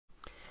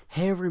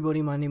Hey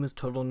everybody, my name is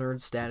Total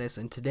Nerd Status,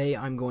 and today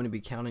I'm going to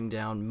be counting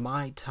down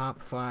my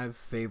top 5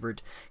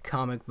 favorite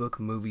comic book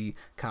movie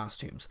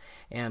costumes.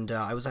 And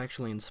I was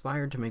actually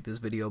inspired to make this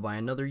video by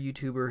another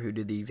YouTuber who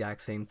did the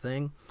exact same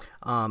thing.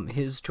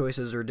 His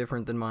choices are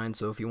different than mine,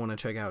 so if you want to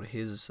check out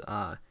his,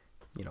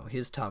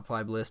 his top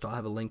 5 list, I'll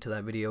have a link to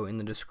that video in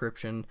the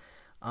description.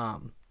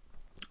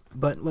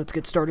 But let's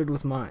get started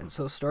with mine.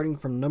 So starting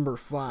from number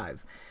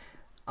 5,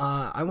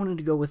 I wanted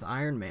to go with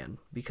Iron Man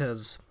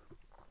because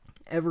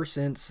ever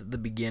since the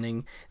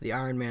beginning, the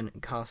Iron Man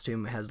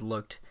costume has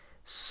looked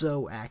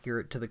so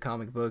accurate to the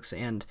comic books,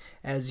 and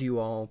as you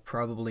all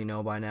probably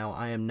know by now,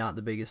 I am not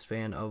the biggest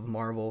fan of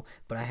Marvel,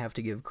 but I have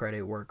to give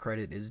credit where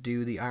credit is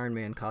due. The Iron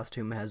Man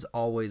costume has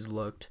always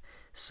looked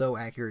so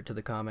accurate to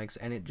the comics,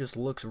 and it just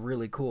looks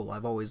really cool.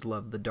 I've always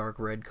loved the dark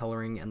red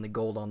coloring and the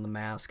gold on the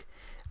mask.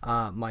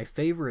 My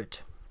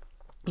favorite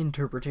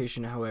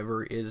interpretation,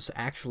 however, is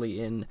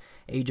actually in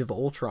Age of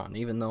Ultron.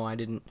 Even though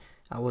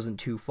I wasn't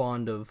too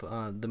fond of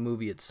the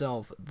movie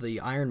itself, the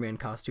Iron Man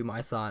costume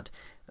I thought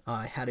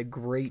had a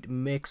great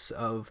mix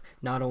of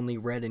not only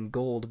red and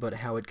gold, but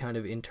how it kind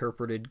of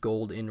interpreted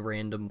gold in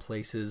random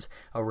places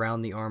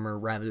around the armor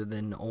rather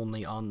than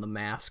only on the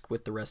mask,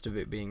 with the rest of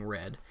it being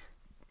red.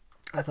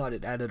 I thought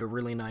it added a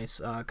really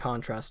nice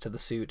contrast to the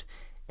suit,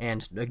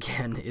 and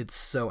again, it's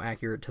so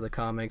accurate to the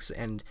comics,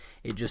 and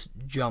it just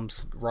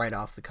jumps right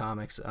off the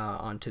comics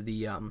onto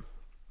the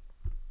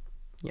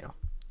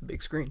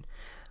big screen.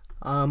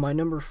 My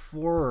number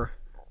 4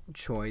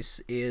 choice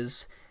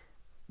is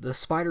the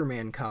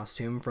Spider-Man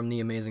costume from The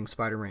Amazing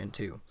Spider-Man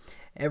 2.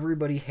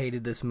 Everybody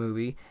hated this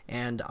movie,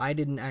 and I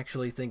didn't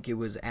actually think it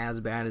was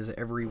as bad as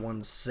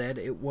everyone said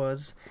it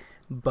was,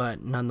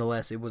 but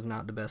nonetheless, it was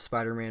not the best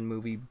Spider-Man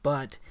movie,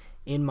 but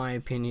in my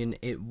opinion,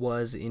 it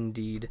was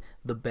indeed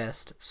the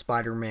best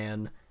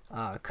Spider-Man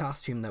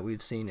costume that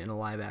we've seen in a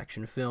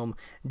live-action film,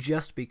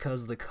 just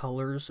because the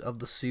colors of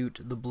the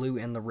suit, the blue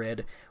and the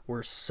red,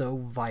 were so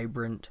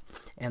vibrant,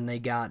 and they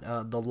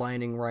got the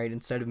lining right.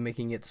 Instead of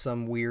making it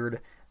some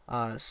weird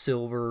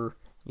silver,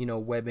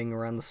 webbing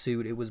around the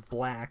suit, it was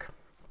black.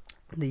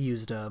 They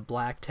used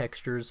black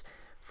textures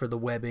for the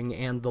webbing,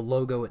 and the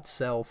logo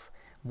itself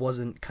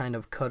wasn't kind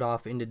of cut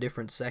off into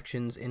different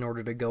sections in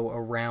order to go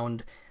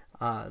around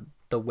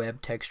the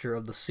web texture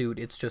of the suit.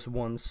 It's just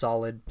one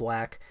solid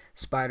black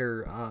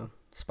spider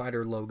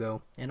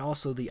logo. And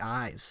also the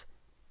eyes.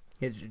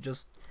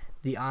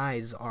 The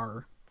eyes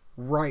are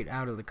right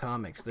out of the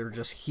comics. They're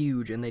just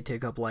huge, and they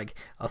take up like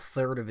a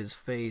third of his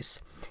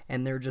face,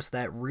 and they're just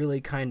that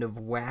really kind of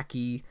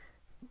wacky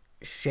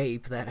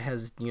shape that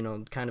has,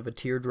 kind of a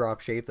teardrop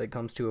shape that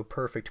comes to a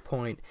perfect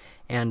point,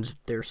 and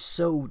they're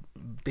so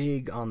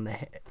big on the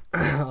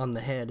on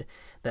the head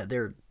that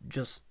they're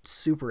just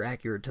super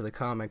accurate to the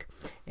comic,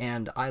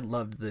 and I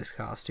loved this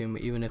costume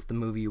even if the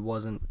movie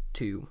wasn't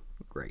too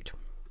great.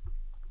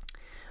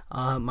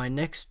 My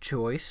next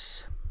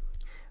choice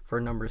for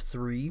number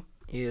 3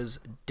 is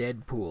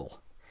Deadpool.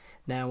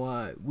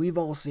 Now, we've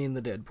all seen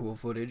the Deadpool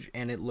footage,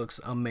 and it looks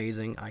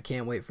amazing. I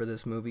can't wait for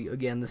this movie.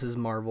 Again, this is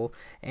Marvel,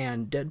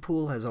 and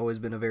Deadpool has always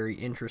been a very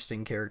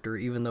interesting character,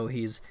 even though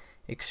he's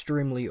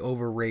extremely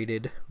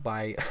overrated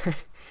by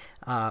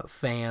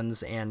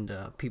fans and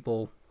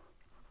people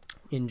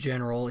in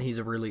general. He's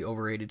a really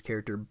overrated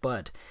character,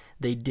 but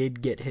they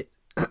did get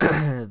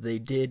they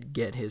did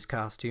get his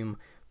costume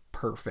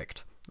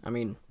perfect. I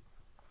mean,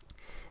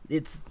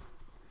 it's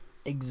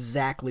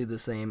exactly the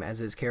same as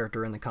his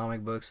character in the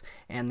comic books,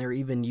 and they're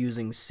even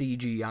using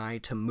CGI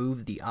to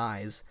move the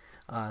eyes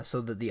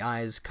so that the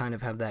eyes kind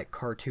of have that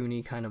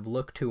cartoony kind of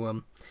look to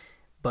them.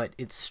 But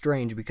it's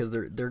strange because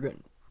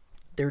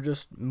they're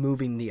just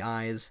moving the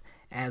eyes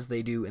as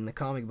they do in the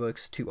comic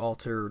books to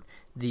alter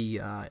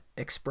the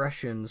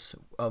expressions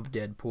of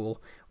Deadpool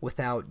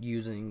without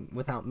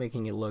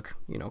making it look,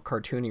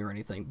 cartoony or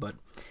anything. But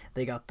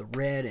they got the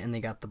red, and they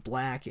got the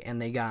black,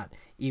 and they got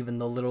even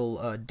the little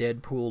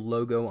Deadpool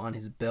logo on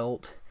his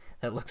belt.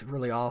 That looks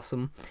really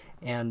awesome,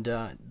 and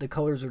the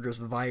colors are just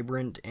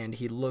vibrant, and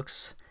he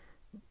looks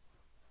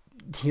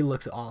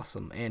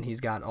awesome, and he's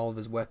got all of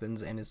his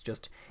weapons, and it's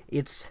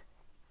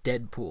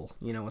Deadpool.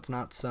 It's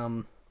not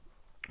some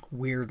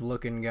weird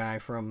looking guy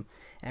from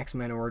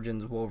X-Men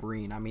Origins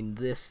Wolverine. I mean,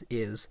 this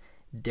is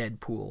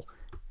Deadpool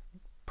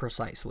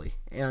precisely.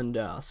 And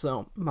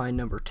so my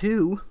number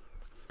 2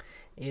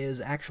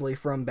 is actually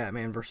from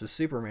Batman vs.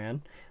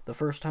 Superman. The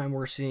first time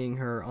we're seeing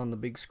her on the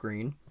big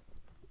screen.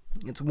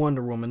 It's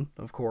Wonder Woman,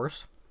 of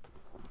course.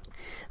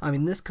 I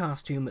mean, this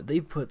costume,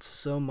 they've put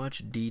so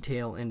much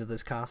detail into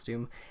this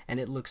costume, and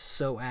it looks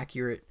so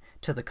accurate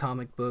to the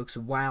comic books,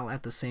 while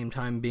at the same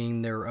time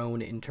being their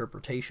own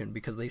interpretation,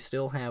 because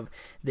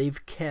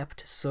they've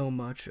kept so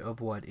much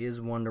of what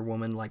is Wonder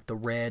Woman, like the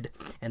red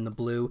and the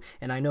blue.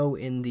 And I know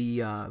in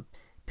the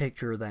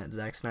picture that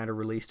Zack Snyder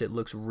released, it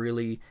looks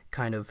really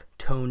kind of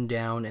toned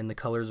down and the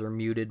colors are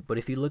muted, but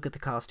if you look at the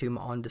costume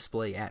on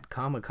display at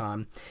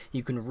Comic-Con,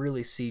 you can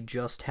really see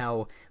just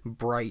how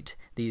bright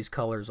these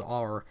colors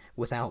are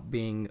without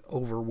being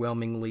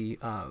overwhelmingly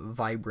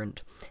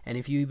vibrant. And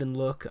if you even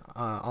look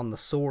on the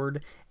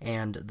sword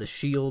and the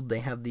shield, they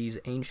have these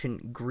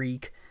ancient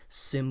Greek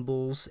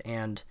symbols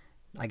and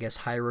I guess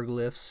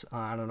hieroglyphs.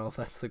 I don't know if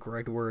that's the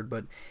correct word,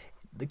 but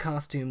the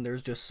costume,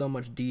 there's just so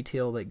much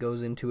detail that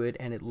goes into it,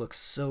 and it looks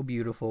so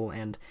beautiful,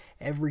 and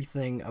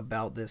everything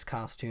about this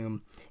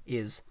costume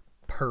is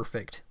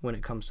perfect when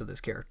it comes to this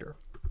character.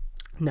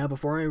 Now,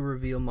 before I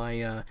reveal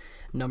my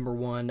number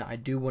one, I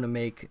do want to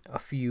make a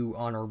few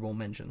honorable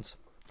mentions.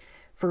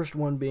 First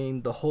one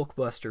being the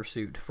Hulkbuster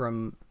suit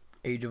from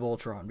Age of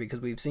Ultron,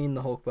 because we've seen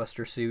the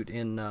Hulkbuster suit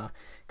in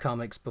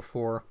comics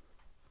before,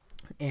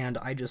 and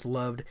I just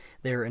loved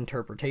their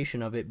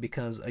interpretation of it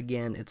because,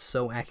 again, it's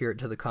so accurate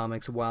to the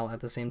comics while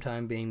at the same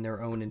time being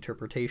their own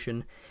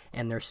interpretation,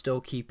 and they're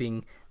still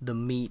keeping the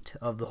meat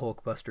of the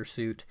Hulkbuster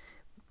suit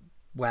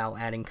while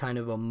adding kind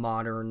of a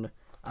modern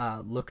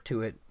look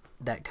to it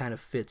that kind of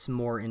fits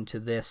more into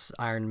this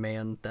Iron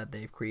Man that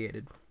they've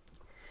created.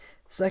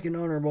 Second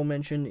honorable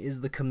mention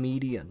is the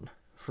Comedian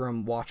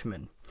from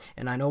Watchmen,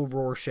 and I know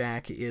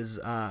Rorschach is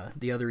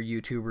the other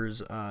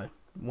YouTuber's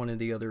one of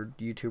the other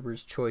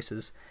YouTubers'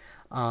 choices.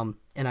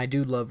 And I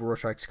do love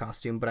Rorschach's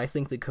costume, but I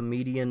think the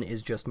Comedian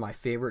is just my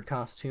favorite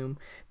costume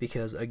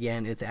because,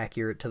 again, it's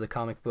accurate to the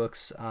comic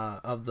books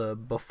of the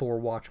Before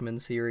Watchmen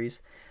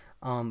series.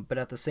 But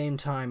at the same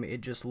time,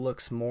 it just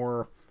looks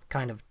more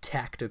kind of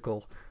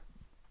tactical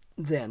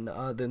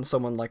than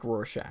someone like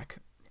Rorschach.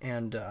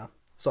 And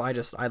so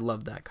I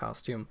love that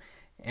costume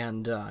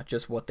and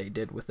just what they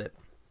did with it.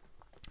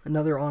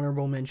 Another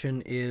honorable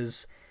mention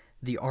is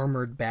the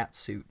armored bat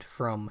suit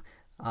from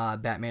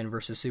Batman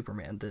vs.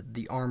 Superman,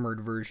 the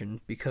armored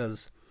version,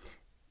 because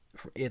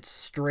it's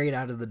straight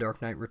out of The Dark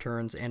Knight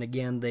Returns, and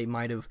again, they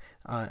might have,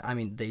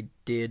 they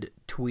did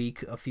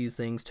tweak a few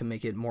things to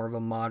make it more of a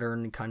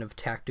modern kind of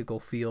tactical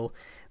feel,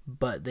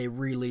 but they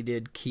really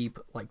did keep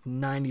like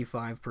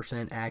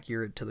 95%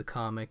 accurate to the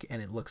comic,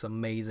 and it looks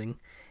amazing,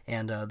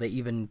 and they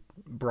even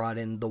brought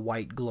in the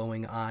white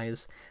glowing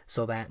eyes,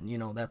 so that,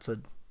 that's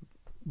a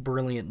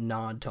brilliant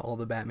nod to all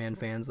the Batman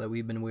fans that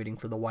we've been waiting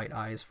for the white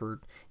eyes for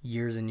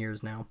years and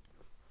years now.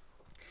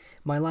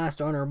 My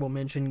last honorable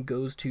mention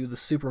goes to the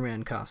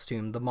Superman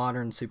costume, the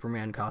modern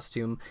Superman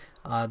costume,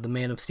 the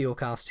Man of Steel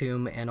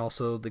costume, and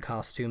also the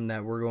costume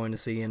that we're going to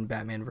see in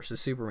Batman vs.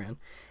 Superman.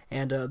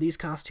 And these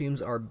costumes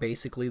are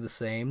basically the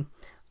same.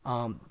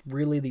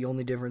 Really, the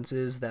only difference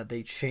is that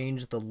they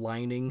changed the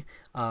lining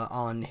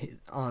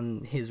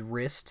on his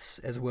wrists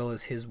as well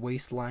as his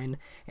waistline,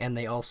 and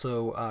they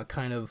also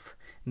kind of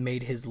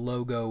made his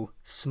logo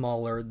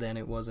smaller than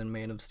it was in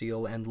Man of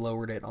Steel and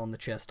lowered it on the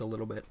chest a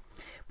little bit.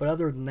 But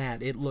other than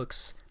that, it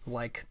looks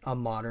like a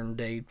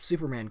modern-day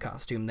Superman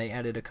costume. They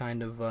added a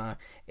kind of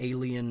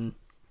alien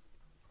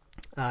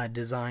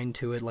design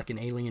to it, like an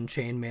alien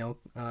chainmail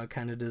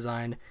kind of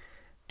design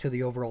to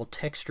the overall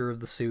texture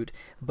of the suit,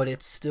 but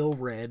it's still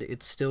red,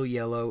 it's still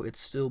yellow, it's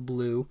still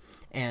blue,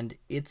 and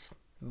it's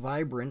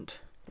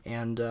vibrant.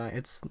 And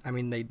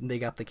they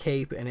got the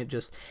cape, and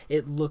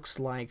it looks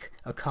like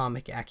a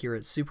comic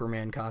accurate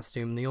Superman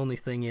costume. The only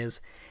thing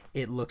is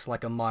it looks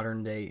like a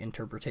modern day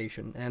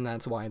interpretation, and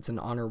that's why it's an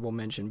honorable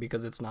mention,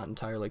 because it's not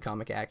entirely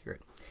comic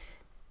accurate.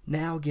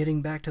 Now,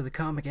 getting back to the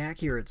comic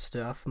accurate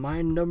stuff,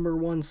 my number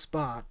one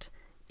spot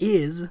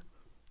is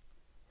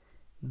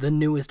the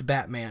newest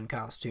Batman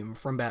costume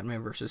from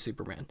Batman vs.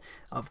 Superman.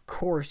 Of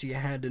course, you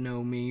had to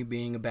know, me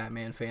being a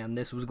Batman fan,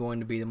 this was going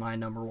to be my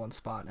number one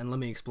spot, and let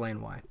me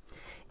explain why.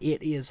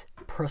 It is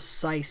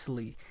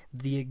precisely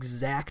the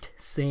exact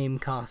same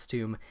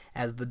costume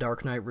as The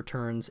Dark Knight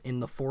Returns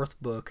in the fourth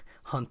book,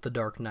 Hunt the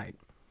Dark Knight.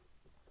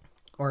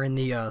 Or in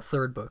the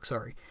third book,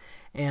 sorry.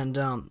 And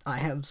I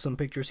have some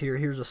pictures here.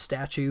 Here's a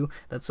statue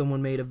that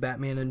someone made of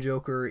Batman and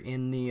Joker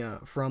in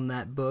the from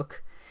that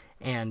book.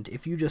 And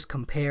if you just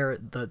compare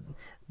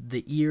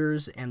the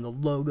ears and the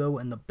logo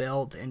and the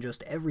belt and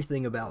just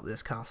everything about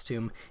this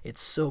costume,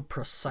 it's so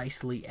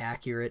precisely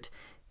accurate,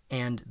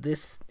 and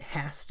this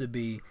has to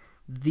be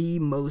the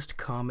most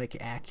comic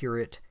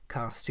accurate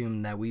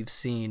costume that we've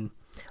seen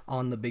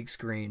on the big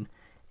screen.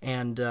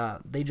 And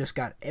they just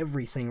got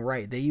everything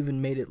right. They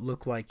even made it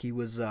look like he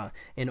was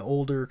an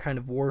older, kind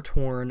of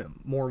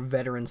war-torn, more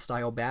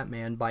veteran-style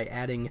Batman by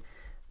adding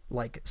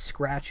like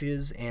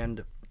scratches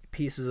and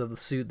pieces of the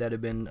suit that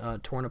have been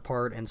torn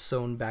apart and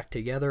sewn back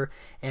together.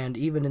 And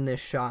even in this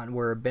shot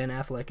where Ben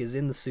Affleck is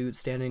in the suit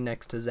standing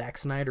next to Zack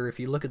Snyder, if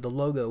you look at the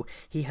logo,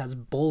 he has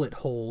bullet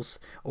holes,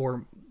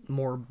 or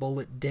more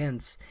bullet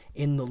dents,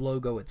 in the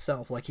logo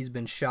itself, like he's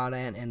been shot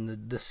at,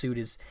 and the suit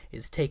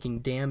is taking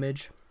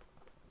damage.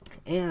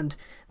 And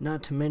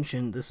not to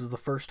mention, this is the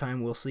first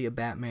time we'll see a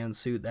Batman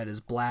suit that is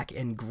black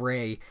and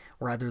gray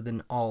rather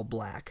than all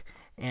black.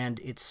 and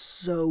it's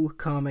so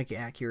comic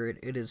accurate.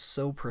 It is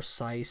so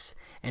precise,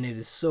 and it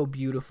is so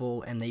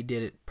beautiful, and they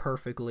did it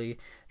perfectly.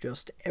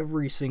 Just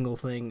every single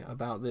thing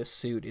about this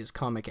suit is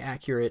comic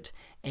accurate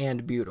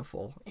and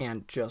beautiful,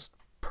 and just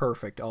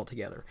perfect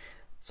altogether.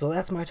 So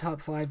that's my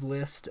top 5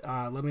 list.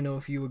 Let me know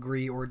if you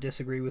agree or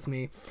disagree with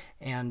me.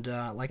 And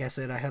like I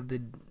said,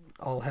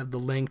 I'll have the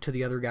link to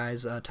the other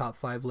guy's top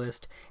 5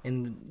 list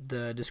in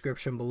the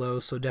description below,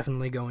 so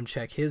definitely go and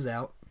check his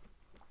out.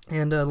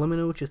 And let me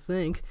know what you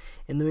think.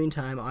 In the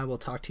meantime, I will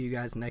talk to you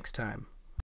guys next time.